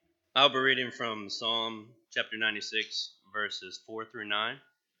I'll be reading from Psalm chapter 96, verses 4 through 9.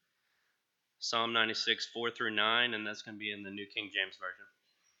 Psalm 96, 4 through 9, and that's going to be in the New King James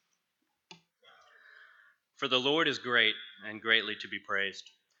Version. For the Lord is great and greatly to be praised.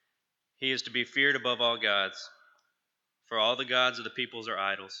 He is to be feared above all gods. For all the gods of the peoples are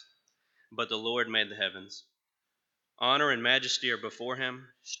idols, but the Lord made the heavens. Honor and majesty are before him,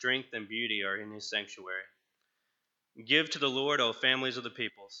 strength and beauty are in his sanctuary. Give to the Lord, O families of the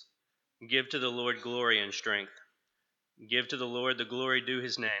peoples. Give to the Lord glory and strength. Give to the Lord the glory due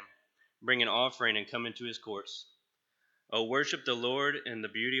his name. Bring an offering and come into his courts. O worship the Lord in the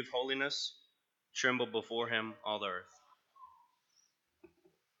beauty of holiness. Tremble before him, all the earth.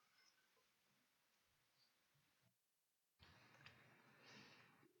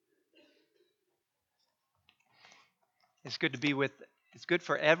 It's good to be with it's good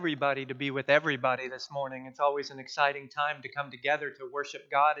for everybody to be with everybody this morning. It's always an exciting time to come together to worship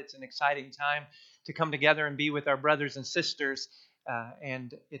God. It's an exciting time to come together and be with our brothers and sisters,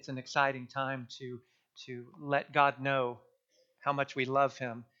 and it's an exciting time to let God know how much we love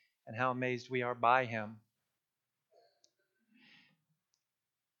Him and how amazed we are by Him.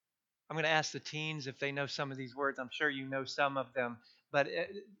 I'm going to ask the teens if they know some of these words. I'm sure you know some of them. But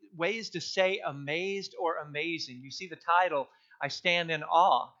ways to say amazed or amazing. You see the title, I Stand in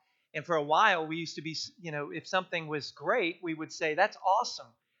Awe. And for a while, we used to be, if something was great, we would say, that's awesome.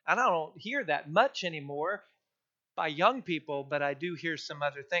 And I don't hear that much anymore by young people, but I do hear some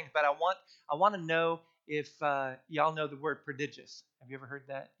other things. But I want to know if y'all know the word prodigious. Have you ever heard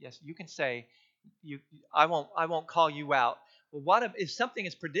that? Yes, you can say you. I won't call you out. Well, if something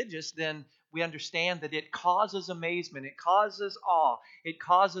is prodigious? Then we understand that it causes amazement, it causes awe, it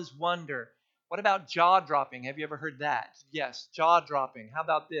causes wonder. What about jaw dropping? Have you ever heard that? Yes, jaw dropping. How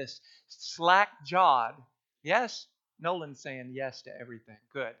about this? Slack jawed. Yes, Nolan's saying yes to everything.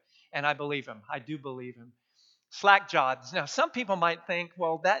 Good, and I believe him. I do believe him. Slack jawed. Now, some people might think,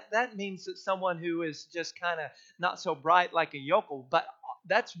 well, that means that someone who is just kind of not so bright like a yokel, but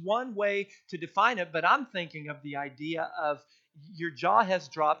that's one way to define it. But I'm thinking of the idea of your jaw has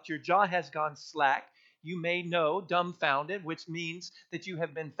dropped, your jaw has gone slack. You may know dumbfounded, which means that you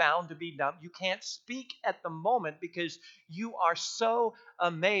have been found to be dumb. You can't speak at the moment because you are so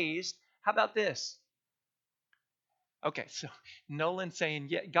amazed. How about this? Okay, so Nolan saying,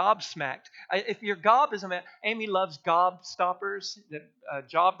 yeah, gobsmacked. If your gob is a man, Amy loves gob stoppers,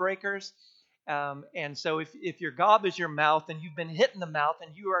 jaw breakers. And so if your gob is your mouth and you've been hit in the mouth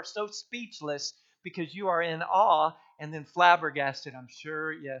and you are so speechless because you are in awe and then flabbergasted, I'm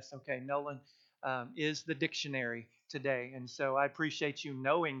sure, yes, okay, Nolan is the dictionary today. And so I appreciate you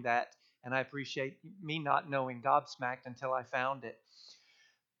knowing that, and I appreciate me not knowing gobsmacked until I found it.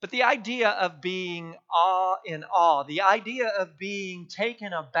 But the idea of being in awe, the idea of being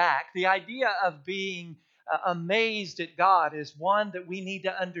taken aback, the idea of being amazed at God is one that we need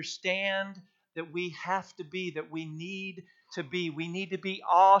to understand, that we have to be, that we need to be. We need to be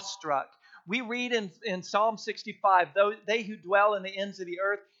awestruck. We read in Psalm 65, though they who dwell in the ends of the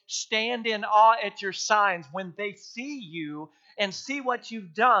earth stand in awe at your signs. When they see you and see what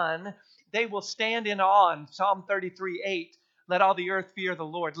you've done, they will stand in awe. In Psalm 33:8, let all the earth fear the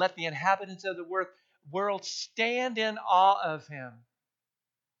Lord. Let the inhabitants of the world stand in awe of him.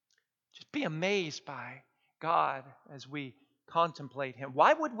 Just be amazed by God as we contemplate him.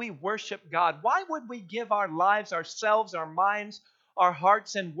 Why would we worship God? Why would we give our lives, ourselves, our minds, our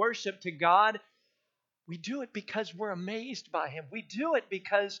hearts in worship to God? We do it because we're amazed by him. We do it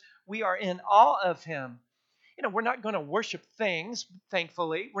because we are in awe of him. We're not going to worship things,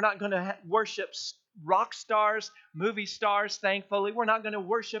 thankfully. We're not going to worship rock stars, movie stars, thankfully. We're not going to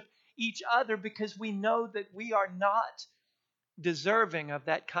worship each other because we know that we are not deserving of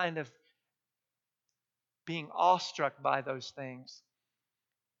that kind of being awestruck by those things.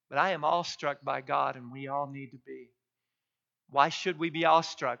 But I am awestruck by God, and we all need to be. Why should we be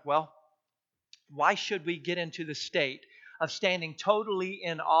awestruck? Well, why should we get into the state of standing totally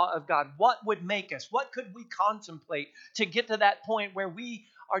in awe of God? What would make us? What could we contemplate to get to that point where we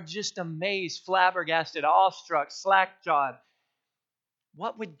are just amazed, flabbergasted, awestruck, slack-jawed?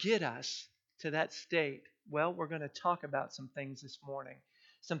 What would get us to that state? Well, we're going to talk about some things this morning.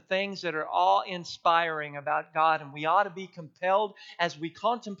 Some things that are awe-inspiring about God, and we ought to be compelled as we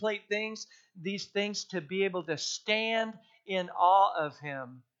contemplate these things, to be able to stand in awe of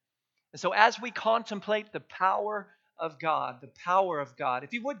Him. And so as we contemplate the power of God,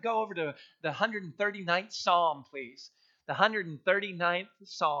 if you would go over to the 139th Psalm, please. The 139th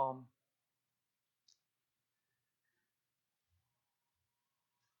Psalm.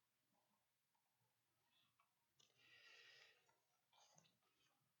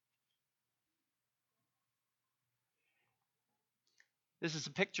 This is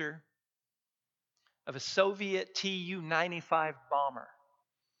a picture of a Soviet Tu-95 bomber.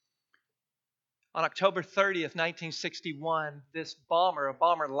 On October 30th, 1961, this bomber, a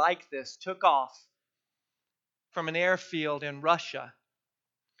bomber like this, took off from an airfield in Russia.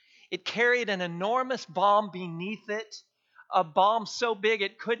 It carried an enormous bomb beneath it, a bomb so big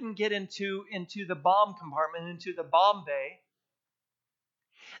it couldn't get into the bomb compartment, into the bomb bay.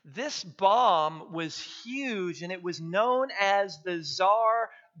 This bomb was huge, and it was known as the Tsar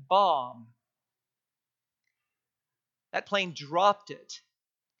bomb. That plane dropped it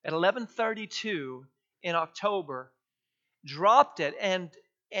at 11:32 in October. Dropped it, and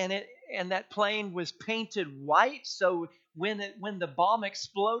that plane was painted white, so when the bomb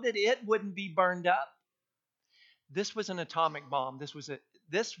exploded, it wouldn't be burned up. This was an atomic bomb. This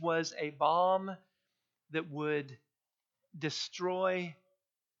was a bomb that would destroy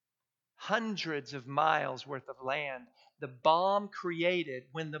hundreds of miles worth of land. The bomb created,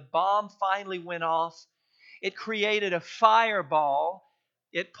 when the bomb finally went off, it created a fireball.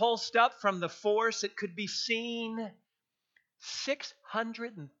 It pulsed up from the force. It could be seen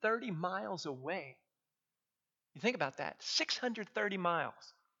 630 miles away. You think about that, 630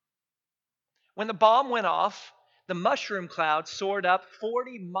 miles. When the bomb went off, the mushroom cloud soared up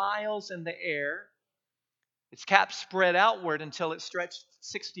 40 miles in the air. Its cap spread outward until it stretched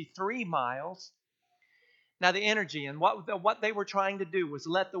 63 miles. Now the energy and what they were trying to do was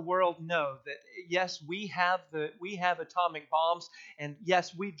let the world know that yes, we have atomic bombs, and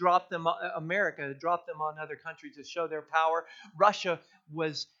yes, we dropped them. America dropped them on other countries to show their power. Russia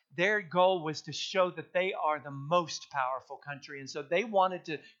their goal was to show that they are the most powerful country, and so they wanted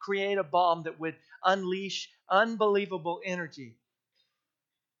to create a bomb that would unleash unbelievable energy.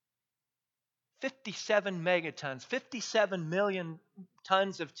 57 megatons, 57 million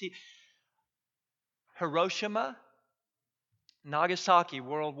tons of Hiroshima, Nagasaki,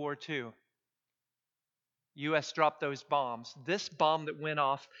 World War II. U.S. dropped those bombs. This bomb that went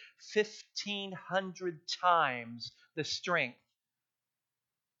off 1,500 times the strength,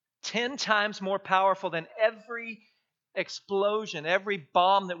 10 times more powerful than every explosion, every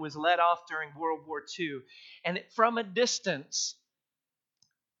bomb that was let off during World War II. And from a distance,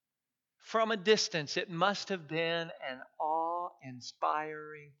 it must have been an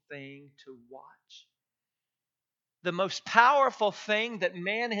awe-inspiring thing to watch. The most powerful thing that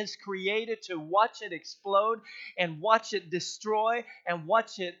man has created, to watch it explode and watch it destroy and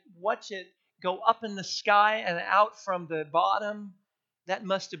watch it go up in the sky and out from the bottom, that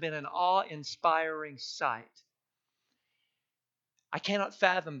must have been an awe-inspiring sight. I cannot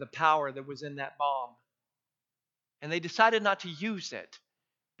fathom the power that was in that bomb. And they decided not to use it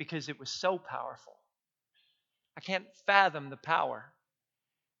because it was so powerful. I can't fathom the power.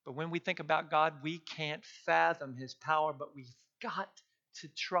 But when we think about God, we can't fathom His power, but we've got to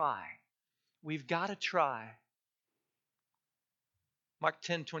try. We've got to try. Mark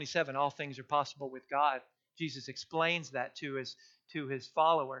 10:27, all things are possible with God. Jesus explains that to his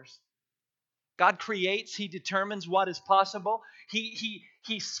followers. God creates, He determines what is possible.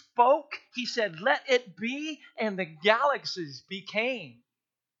 He spoke, He said, "Let it be," and the galaxies became.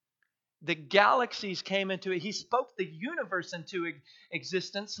 The galaxies came into it. He spoke the universe into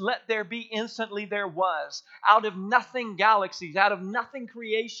existence. Let there be. Instantly there was. Out of nothing, galaxies. Out of nothing,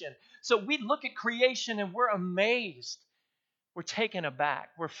 creation. So we look at creation and we're amazed. We're taken aback.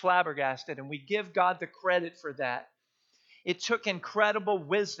 We're flabbergasted. And we give God the credit for that. It took incredible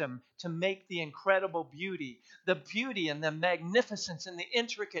wisdom to make the incredible beauty. The beauty and the magnificence and the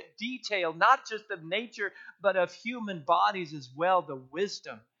intricate detail, not just of nature, but of human bodies as well, the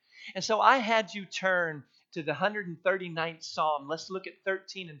wisdom. And so I had you turn to the 139th Psalm. Let's look at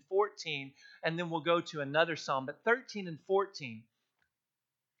 13 and 14, and then we'll go to another Psalm. But 13 and 14.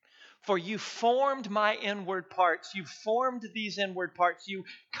 For you formed my inward parts. You formed these inward parts. You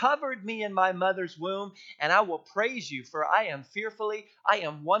covered me in my mother's womb, and I will praise you, for I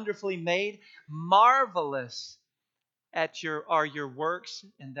am wonderfully made. Marvelous are your works,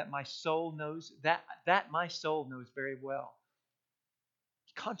 and that my soul knows very well.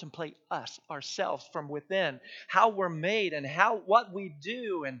 Contemplate ourselves from within, how we're made and what we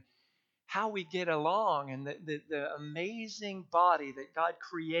do and how we get along, and the amazing body that God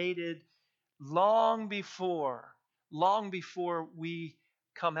created long before we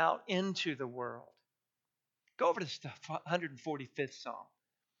come out into the world. Go over to the 145th Psalm.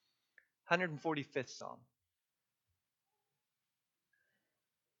 145th Psalm.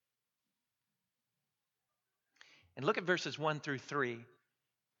 And look at verses 1 through 3.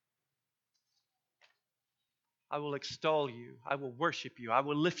 I will extol you. I will worship you. I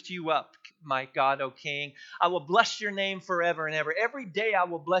will lift you up. my God, O King. I will bless your name forever and ever. Every day I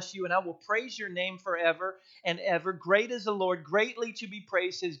will bless you, and I will praise your name forever and ever. Great is the Lord, greatly to be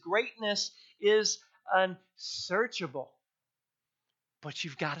praised. His greatness is unsearchable. But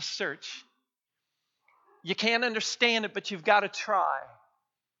you've got to search. You can't understand it, but you've got to try.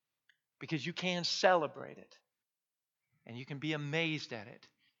 Because you can celebrate it. And you can be amazed at it.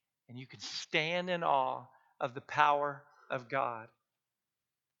 And you can stand in awe of the power of God.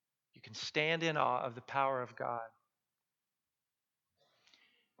 You can stand in awe of the power of God.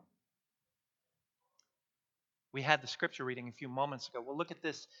 We had the scripture reading a few moments ago. We'll look at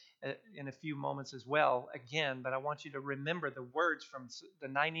this in a few moments as well again, but I want you to remember the words from the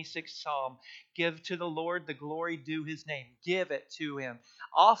 96th Psalm. Give to the Lord the glory due his name. Give it to him.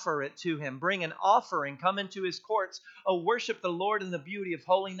 Offer it to him. Bring an offering. Come into his courts. Oh, worship the Lord in the beauty of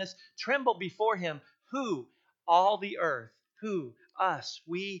holiness. Tremble before him. Who? All the earth. Who? Us.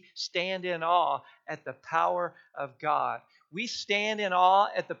 We stand in awe at the power of God. We stand in awe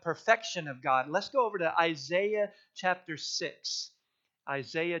at the perfection of God. Let's go over to Isaiah chapter 6.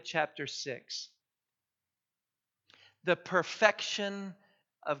 Isaiah chapter 6. The perfection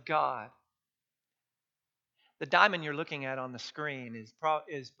of God. The diamond you're looking at on the screen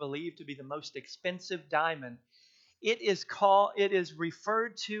is believed to be the most expensive diamond. It is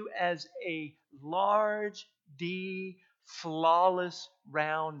referred to as a large D flawless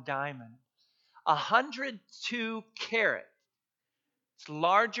round diamond. 102 carat. It's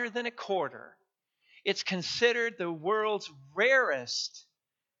larger than a quarter. It's considered the world's rarest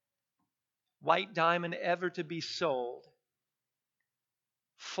white diamond ever to be sold.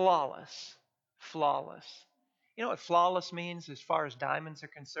 Flawless. Flawless. You know what flawless means as far as diamonds are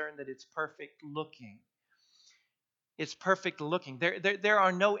concerned? That it's perfect looking. It's perfect looking. There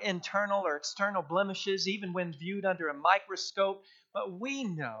are no internal or external blemishes, even when viewed under a microscope. But we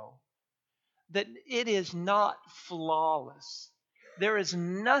know that it is not flawless. There is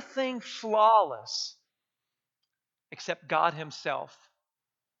nothing flawless except God himself.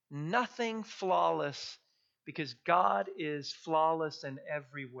 Nothing flawless because God is flawless in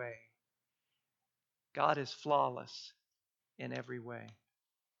every way. God is flawless in every way.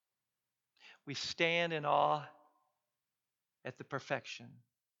 We stand in awe at the perfection.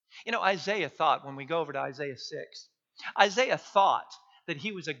 You know, Isaiah thought, when we go over to Isaiah 6, Isaiah thought that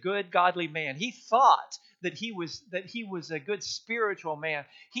he was a good, godly man. He thought that he was a good spiritual man.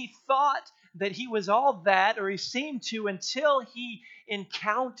 He thought that he was all that, or he seemed to, until he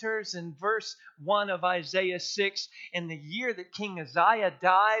encounters in verse 1 of Isaiah 6, in the year that King Uzziah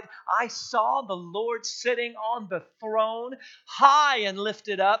died, I saw the Lord sitting on the throne, high and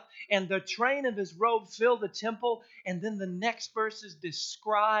lifted up, and the train of his robe filled the temple. And then the next verses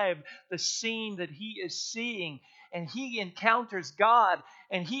describe the scene that he is seeing. And he encounters God,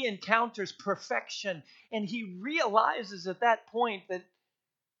 and he encounters perfection, and he realizes at that point that,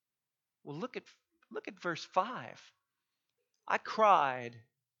 well, look at verse 5. I cried,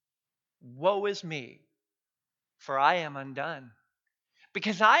 woe is me, for I am undone.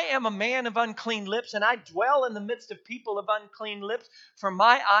 Because I am a man of unclean lips, and I dwell in the midst of people of unclean lips. For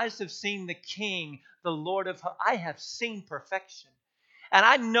my eyes have seen the King, the Lord of hosts. I have seen perfection. And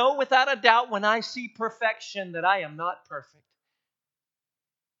I know without a doubt when I see perfection that I am not perfect.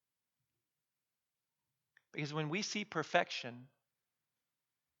 Because when we see perfection,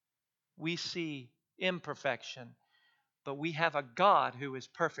 we see imperfection. But we have a God who is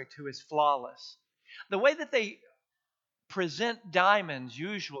perfect, who is flawless. The way that they present diamonds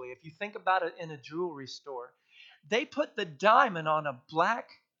usually, if you think about it in a jewelry store, they put the diamond on a black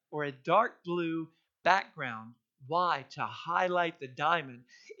or a dark blue background. Why? To highlight the diamond.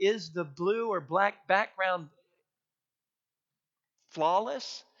 Is the blue or black background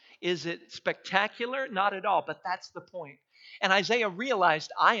flawless? Is it spectacular? Not at all, but that's the point. And Isaiah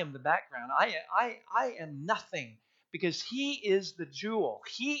realized, I am the background. I am nothing, because he is the jewel.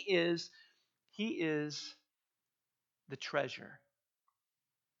 He is the treasure.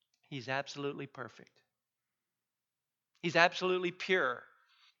 He's absolutely perfect. He's absolutely pure.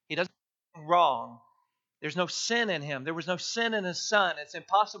 He doesn't do wrong. There's no sin in him. There was no sin in his son. It's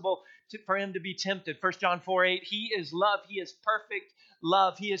impossible for him to be tempted. 1 John 4:8, he is love. He is perfect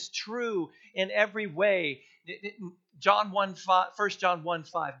love. He is true in every way. 1 John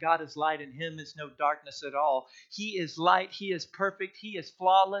 1:5, God is light, in him is no darkness at all. He is light. He is perfect. He is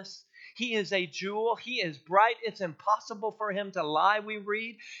flawless. He is a jewel. He is bright. It's impossible for him to lie, we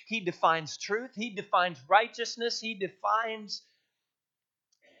read. He defines truth. He defines righteousness. He defines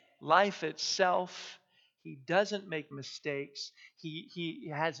life itself. He doesn't make mistakes.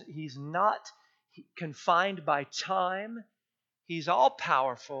 He's not confined by time. He's all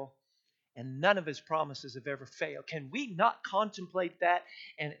powerful, and none of his promises have ever failed. Can we not contemplate that?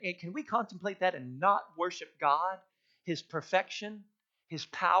 And can we contemplate that and not worship God, his perfection, his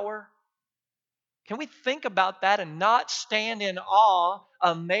power? Can we think about that and not stand in awe,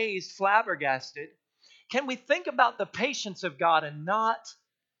 amazed, flabbergasted? Can we think about the patience of God and not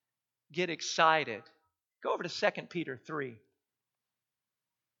get excited? Go over to 2 Peter 3,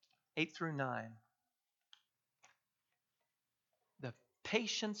 8 through 9. The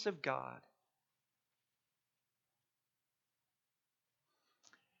patience of God.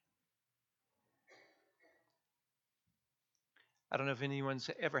 I don't know if anyone's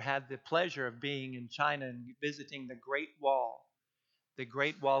ever had the pleasure of being in China and visiting the Great Wall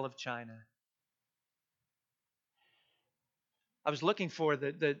of China. I was looking for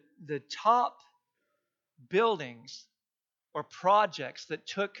the top buildings or projects that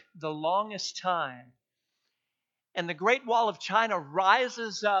took the longest time. And the Great Wall of China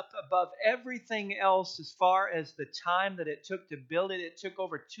rises up above everything else as far as the time that it took to build it. It took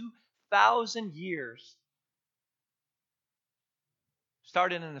over 2,000 years.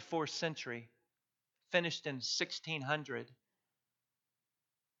 Started in the 4th century, finished in 1600.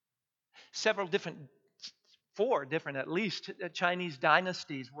 Four different at least, Chinese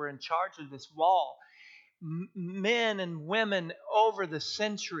dynasties were in charge of this wall. Men and women over the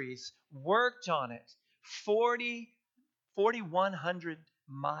centuries worked on it. 4,100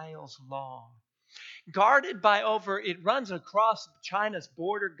 miles long. Guarded by it runs across China's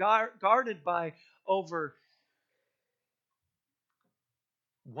border, guarded by over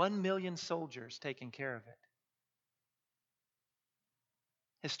 1 million soldiers taking care of it.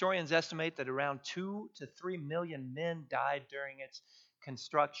 Historians estimate that around 2 to 3 million men died during its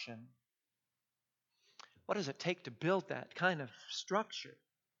construction. What does it take to build that kind of structure?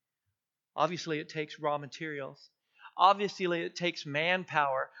 Obviously, it takes raw materials. Obviously, it takes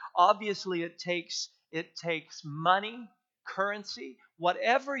manpower. Obviously, it takes money, currency.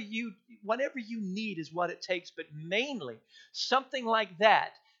 Whatever you need is what it takes. But mainly, something like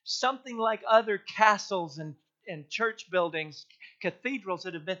that, something like other castles and church buildings, cathedrals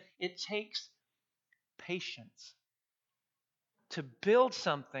that have been, it takes patience. To build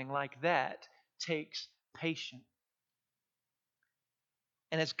something like that takes patience.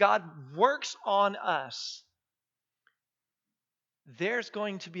 And as God works on us, there's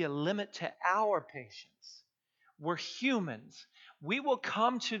going to be a limit to our patience. We're humans. We will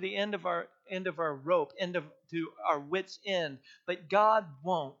come to the end of our rope, to our wit's end, but God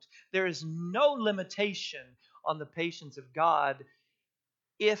won't. There is no limitation on the patience of God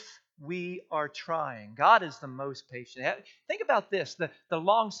if we are trying. God is the most patient. Think about this, the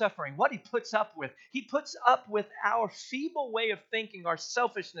long suffering, what he puts up with. He puts up with our feeble way of thinking, our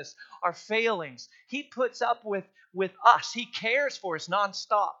selfishness, our failings. He puts up with us. He cares for us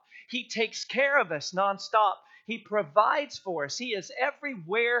nonstop. He takes care of us nonstop. He provides for us. He is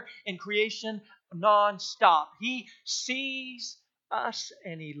everywhere in creation nonstop. He sees us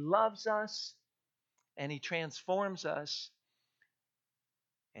and he loves us and he transforms us.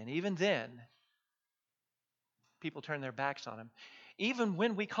 And even then, people turn their backs on him. Even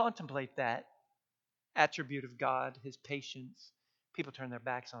when we contemplate that attribute of God, his patience, people turn their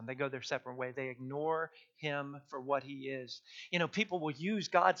backs on him. They go their separate way. They ignore him for what he is. People will use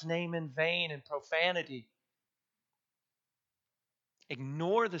God's name in vain and profanity.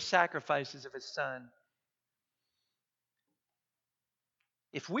 Ignore the sacrifices of his son.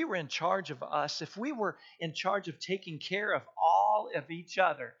 If we were in charge of us, if we were in charge of taking care of all of each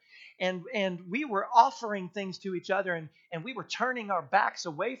other, and we were offering things to each other, and we were turning our backs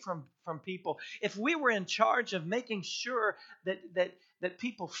away from people, if we were in charge of making sure that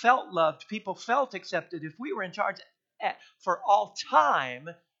people felt loved, people felt accepted, if we were in charge for all time,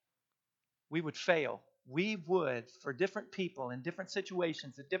 we would fail. We would, for different people in different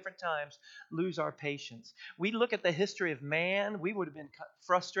situations at different times, lose our patience. We look at the history of man, we would have been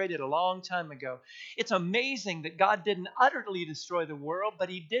frustrated a long time ago. It's amazing that God didn't utterly destroy the world, but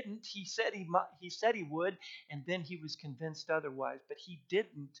he didn't. He said he would, and then he was convinced otherwise. But he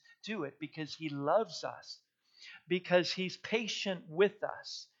didn't do it because he loves us, because he's patient with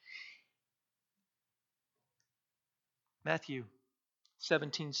us. Matthew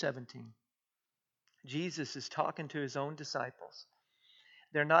 17:17. Jesus is talking to his own disciples.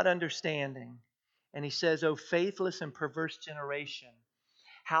 They're not understanding. And he says, "O faithless and perverse generation,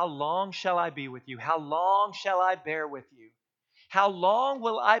 how long shall I be with you? How long shall I bear with you? How long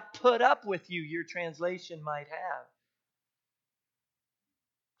will I put up with you?" Your translation might have.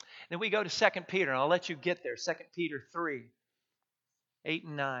 Then we go to 2 Peter, and I'll let you get there. 2 Peter 3, 8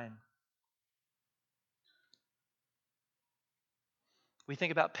 and 9. We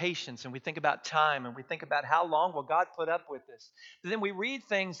think about patience and we think about time and we think about how long will God put up with this. But then we read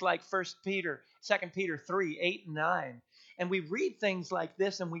things like 2 Peter 3, 8 and 9. And we read things like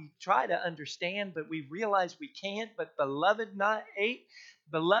this and we try to understand, but we realize we can't. But beloved, not 8,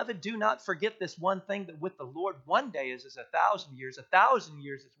 beloved, do not forget this one thing, that with the Lord 1 day is as 1,000 years, 1,000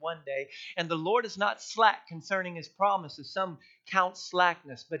 years is 1 day. And the Lord is not slack concerning his promises. Some count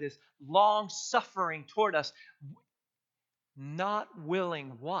slackness, but is long suffering toward us, not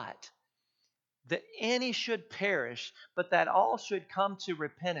willing what? That any should perish, but that all should come to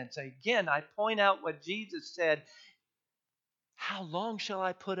repentance. Again, I point out what Jesus said, how long shall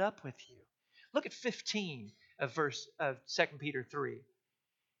I put up with you? Look at 15 of 2 Peter 3.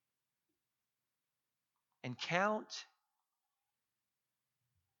 And count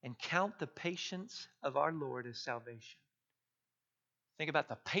the patience of our Lord as salvation. Think about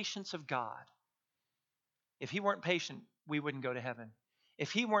the patience of God. If he weren't patient, we wouldn't go to heaven.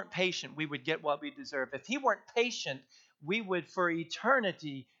 If he weren't patient, we would get what we deserve. If he weren't patient, we would for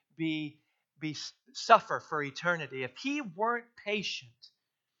eternity be suffer for eternity. If he weren't patient,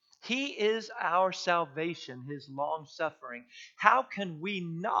 he is our salvation, his long suffering. How can we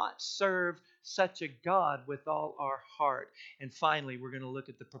not serve such a God with all our heart? And finally, we're going to look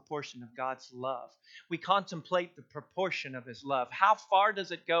at the proportion of God's love. We contemplate the proportion of his love. How far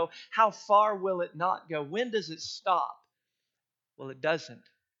does it go? How far will it not go? When does it stop? Well, it doesn't.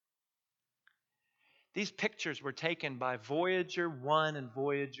 These pictures were taken by Voyager 1 and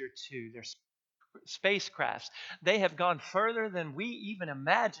Voyager 2. They're spacecrafts. They have gone further than we even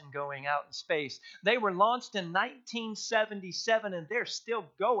imagined going out in space. They were launched in 1977 and they're still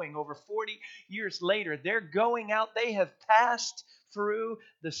going over 40 years later. They're going out. They have passed through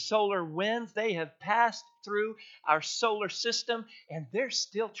the solar winds. They have passed through our solar system and they're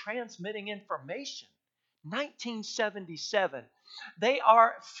still transmitting information. 1977. They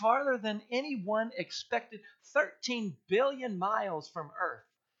are farther than anyone expected, 13 billion miles from Earth.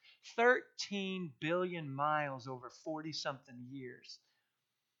 13 billion miles over 40-something years.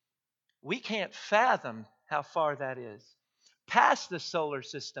 We can't fathom how far that is. Past the solar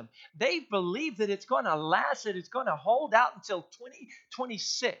system. They believe that it's going to last, that it's going to hold out until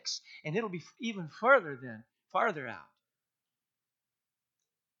 2026, and it'll be even farther out.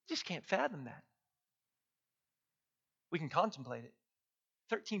 Just can't fathom that. We can contemplate it.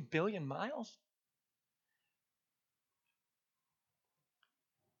 13 billion miles?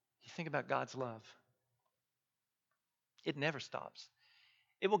 You think about God's love. It never stops.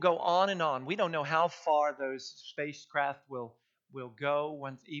 It will go on and on. We don't know how far those spacecraft will go.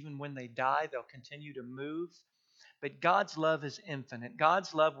 Even when they die, they'll continue to move. But God's love is infinite.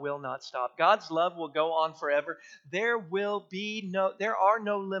 God's love will not stop. God's love will go on forever. There are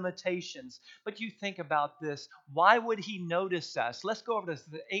no limitations. But you think about this. Why would he notice us? Let's go over to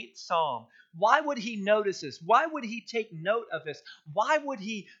the 8th Psalm. Why would he notice us? Why would he take note of us? Why would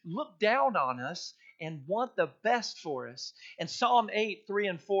he look down on us and want the best for us? And Psalm 8, 3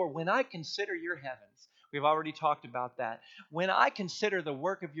 and 4, when I consider your heavens, we've already talked about that. When I consider the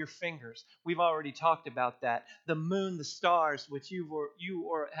work of your fingers, we've already talked about that. The moon, the stars, which you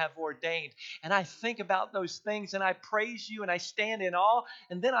have ordained. And I think about those things and I praise you and I stand in awe.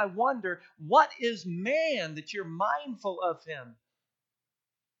 And then I wonder, what is man that you're mindful of him?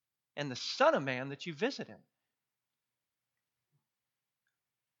 And the Son of Man that you visit him.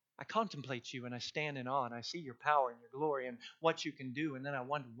 I contemplate you and I stand in awe and I see your power and your glory and what you can do. And then I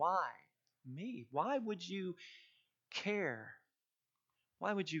wonder, why me? Why would you care?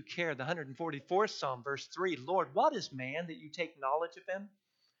 Why would you care? The 144th Psalm, verse 3, Lord, what is man that you take knowledge of him?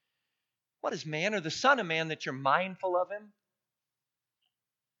 What is man, or the Son of Man, that you're mindful of him?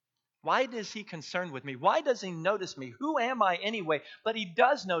 Why is he concerned with me? Why does he notice me? Who am I anyway? But he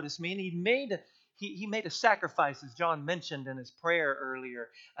does notice me, and he made a sacrifice, as John mentioned in his prayer earlier,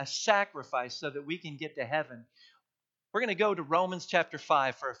 a sacrifice so that we can get to heaven. We're going to go to Romans chapter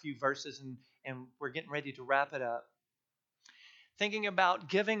 5 for a few verses, and we're getting ready to wrap it up. Thinking about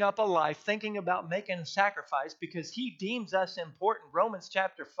giving up a life, thinking about making a sacrifice because he deems us important. Romans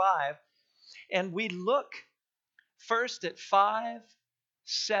chapter 5. And we look first at 5,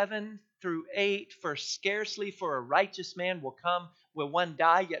 7 through 8. For scarcely for a righteous man will one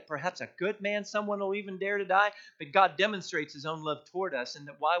die, yet perhaps a good man, someone will even dare to die. But God demonstrates his own love toward us, and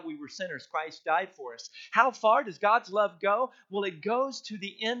that while we were sinners, Christ died for us. How far does God's love go? Well, it goes to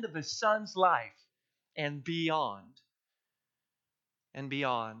the end of his son's life and beyond. And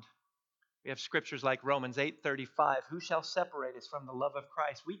beyond. We have scriptures like Romans 8:35. Who shall separate us from the love of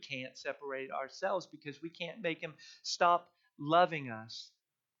Christ? We can't separate ourselves because we can't make him stop loving us.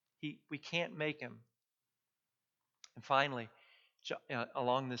 We can't make him. And finally,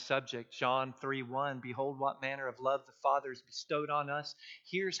 Along this subject, John 3:1, behold what manner of love the Father has bestowed on us.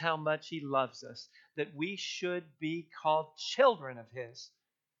 Here's how much he loves us, that we should be called children of his.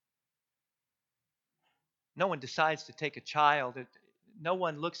 No one decides to take a child. No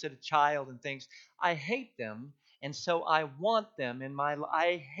one looks at a child and thinks, I hate them, and so I want them in my life.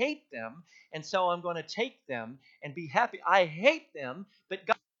 I hate them, and so I'm going to take them and be happy. I hate them, but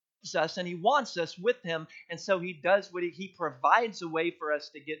God loves us and he wants us with him, and so he does what he provides a way for us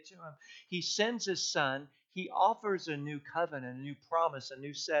to get to him. He sends his son. He offers a new covenant, a new promise, a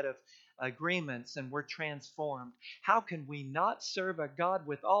new set of agreements, and we're transformed. How can we not serve a God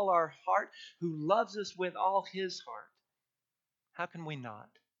with all our heart who loves us with all his heart? How can we not?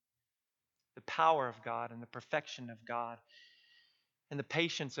 The power of God and the perfection of God and the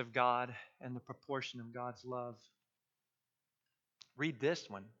patience of God and the proportion of God's love. Read this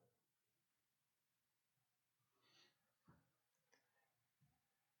one.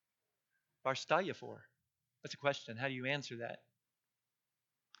 Varstaya for? That's a question. How do you answer that?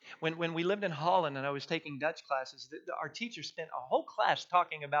 When we lived in Holland and I was taking Dutch classes, our teacher spent a whole class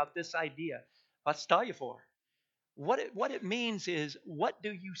talking about this idea. Varstaya for? What it means is, what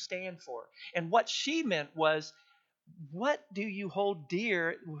do you stand for? And what she meant was, what do you hold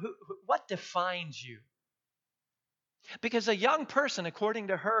dear? What defines you? Because a young person, according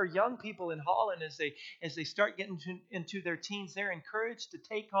to her, young people in Holland, as they start getting into their teens, they're encouraged to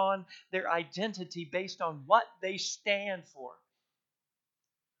take on their identity based on what they stand for.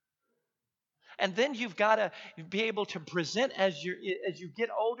 And then you've got to be able to present, as you get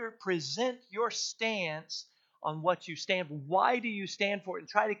older, present your stance on what you stand for. Why do you stand for it? And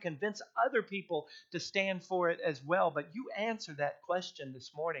try to convince other people to stand for it as well. But you answer that question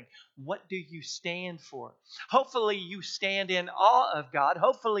this morning. What do you stand for? Hopefully you stand in awe of God.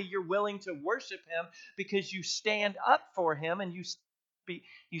 Hopefully you're willing to worship him because you stand up for him and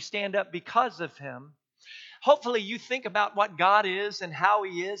you stand up because of him. Hopefully you think about what God is and how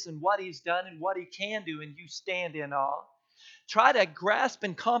he is and what he's done and what he can do, and you stand in awe. Try to grasp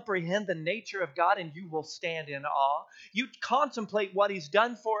and comprehend the nature of God, and you will stand in awe. You contemplate what he's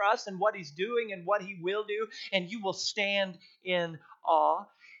done for us and what he's doing and what he will do, and you will stand in awe.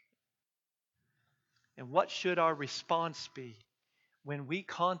 And what should our response be when we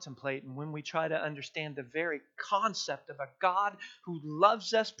contemplate and when we try to understand the very concept of a God who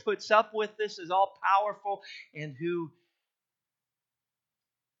loves us, puts up with this, is all powerful, and who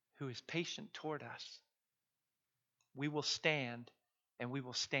is patient toward us? We will stand, and we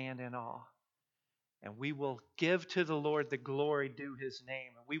will stand in awe. And we will give to the Lord the glory due his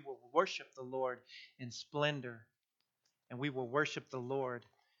name. And we will worship the Lord in splendor. And we will worship the Lord.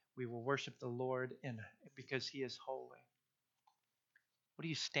 We will worship the Lord because he is holy. What do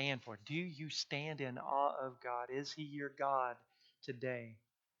you stand for? Do you stand in awe of God? Is he your God today?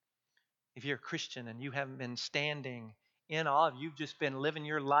 If you're a Christian and you haven't been standing in awe, you've just been living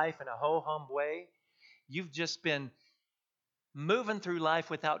your life in a ho-hum way, you've just been moving through life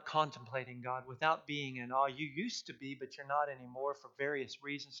without contemplating God, without being in awe. You used to be, but you're not anymore for various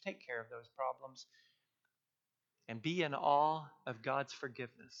reasons. Take care of those problems and be in awe of God's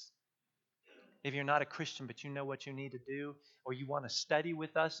forgiveness. If you're not a Christian, but you know what you need to do, or you want to study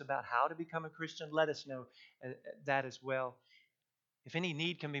with us about how to become a Christian, let us know that as well. If any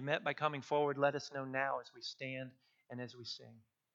need can be met by coming forward, let us know now as we stand and as we sing.